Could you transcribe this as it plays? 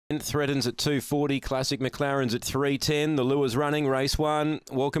Threatens at 240, Classic McLaren's at 310. The lure's running, race 1.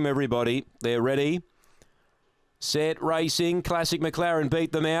 Welcome everybody. They're ready. Set, racing. Classic McLaren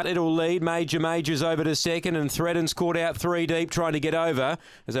beat them out. It'll lead. Major's over to second, and Threaten's caught out 3 deep, trying to get over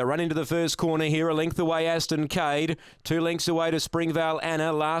as they run into the first corner here. A length away, Aston Cade. 2 lengths away to Springvale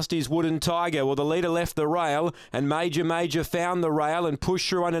Anna. Last is Wooden Tiger. Well, the leader left the rail, and Major found the rail and pushed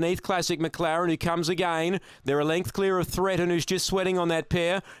through underneath Classic McLaren, who comes again. They're a length clear of Threaten, who's just sweating on that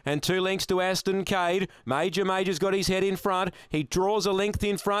pair, and 2 lengths to Aston Cade. Major's got his head in front. He draws a length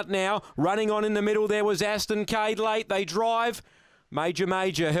in front now. Running on in the middle there was Aston Cade. Late they drive.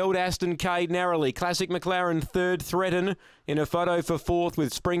 Major held Aston Cade narrowly. Classic McLaren third, Threaten in a photo for fourth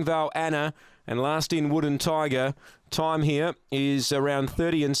with Springvale Anna, and last in Wooden Tiger. Time here is around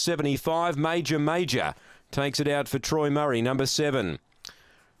 30 and 75. Major takes it out for Troy Murray, number 7.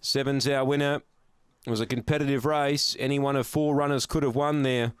 7's our winner. It was a competitive race. Any one of 4 runners could have won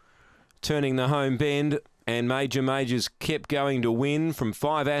there, turning the home bend, and Major's kept going to win from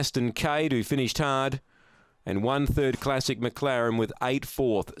 5 Aston Cade, who finished hard, and 1/3 Classic McLaren with 8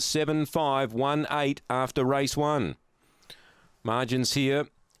 fourth. 7-5, 1-8 after race 1. Margins here